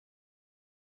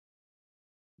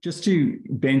Just to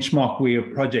benchmark where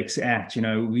your project's at,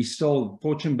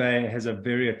 Fortune Bay has a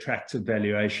very attractive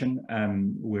valuation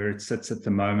where it sits at the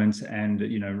moment, and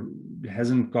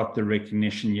hasn't got the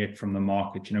recognition yet from the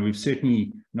market. We've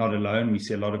certainly not alone. We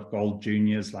see a lot of gold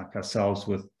juniors like ourselves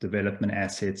with development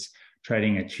assets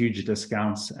trading at huge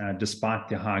discounts. Despite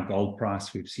the high gold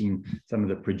price, we've seen some of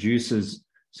the producers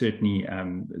certainly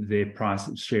their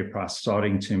share price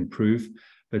starting to improve.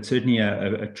 But certainly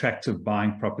an attractive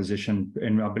buying proposition,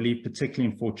 and I believe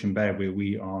particularly in Fortune Bay where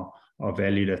we are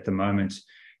valued at the moment.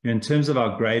 In terms of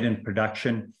our grade and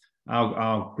production,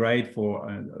 our grade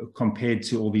compared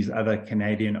to all these other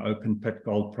Canadian open pit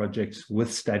gold projects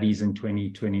with studies in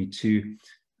 2022,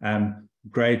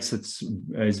 grade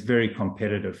is very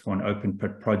competitive for an open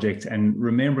pit project. And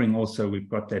remembering also we've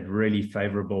got that really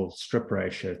favorable strip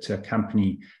ratio to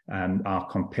accompany our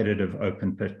competitive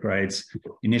open pit grades.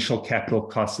 Initial capital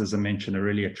costs, as I mentioned, a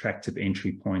really attractive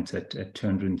entry point at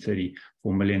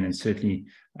 234 million, and certainly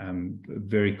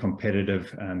very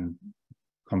competitive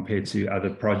compared to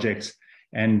other projects.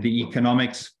 And the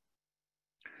economics,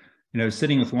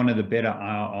 sitting with one of the better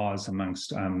IRRs amongst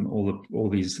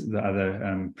the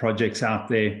other projects out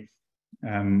there,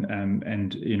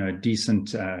 and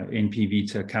decent NPV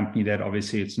to accompany that.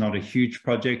 Obviously, it's not a huge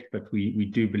project, but we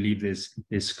do believe there's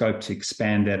scope to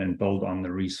expand that and build on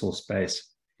the resource base.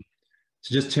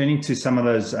 So just turning to some of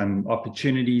those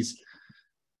opportunities.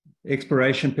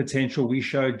 Exploration potential, we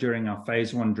showed during our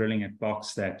phase 1 drilling at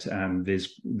Box that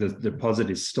the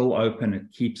deposit is still open,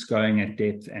 it keeps going at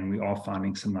depth, and we are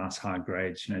finding some nice high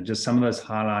grades. Just some of those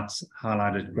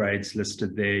highlighted grades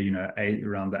listed there,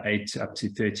 around the 8 up to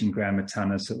 13 gram a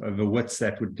ton over widths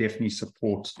that would definitely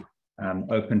support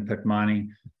open pit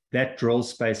mining. That drill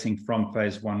spacing from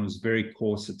phase 1 was very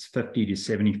coarse. It's 50 to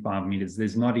 75 meters.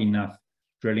 There's not enough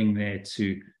drilling there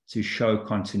to show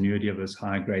continuity of those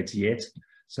high grades yet.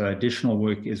 So additional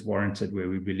work is warranted where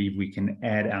we believe we can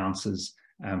add ounces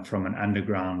from an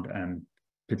underground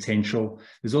potential.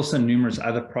 There's also numerous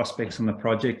other prospects on the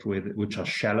project which are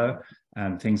shallow.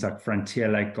 Things like Frontier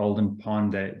Lake, Golden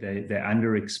Pond, they're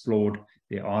underexplored.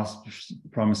 There are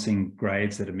promising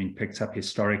grades that have been picked up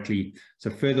historically. So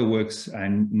further works are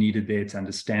needed there to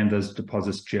understand those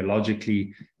deposits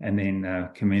geologically, and then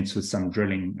commence with some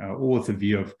drilling, all with the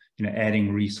view of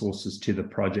adding resources to the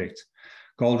project.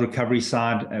 Gold recovery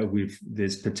side,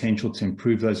 there's potential to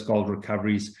improve those gold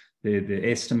recoveries. The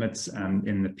estimates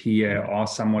in the PEA are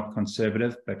somewhat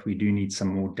conservative, but we do need some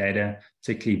more data,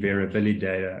 particularly variability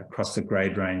data across the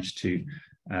grade range to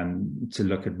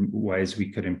look at ways we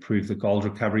could improve the gold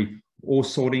recovery. Ore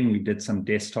sorting, we did some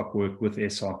desktop work with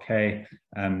SRK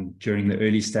during the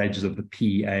early stages of the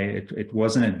PEA. It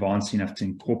wasn't advanced enough to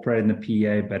incorporate in the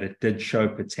PEA, but it did show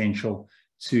potential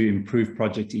to improve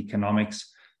project economics.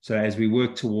 So as we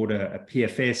work toward a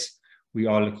PFS, we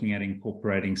are looking at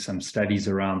incorporating some studies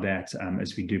around that,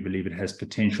 as we do believe it has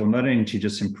potential not only to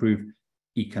just improve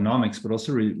economics, but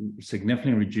also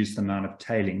significantly reduce the amount of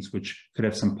tailings, which could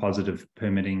have some positive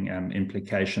permitting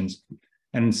implications.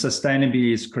 And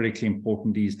sustainability is critically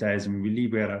important these days, and we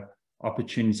believe we had an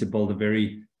opportunity to build a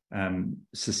very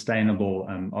sustainable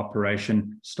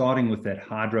operation, starting with that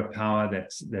hydropower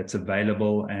that's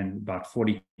available, and about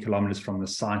 40 kilometers from the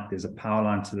site there's a power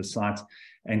line to the site,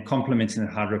 and complementing the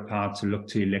hydropower to look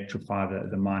to electrify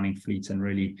the mining fleet and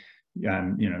really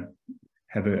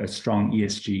have a strong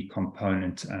ESG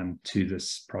component to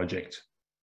this project.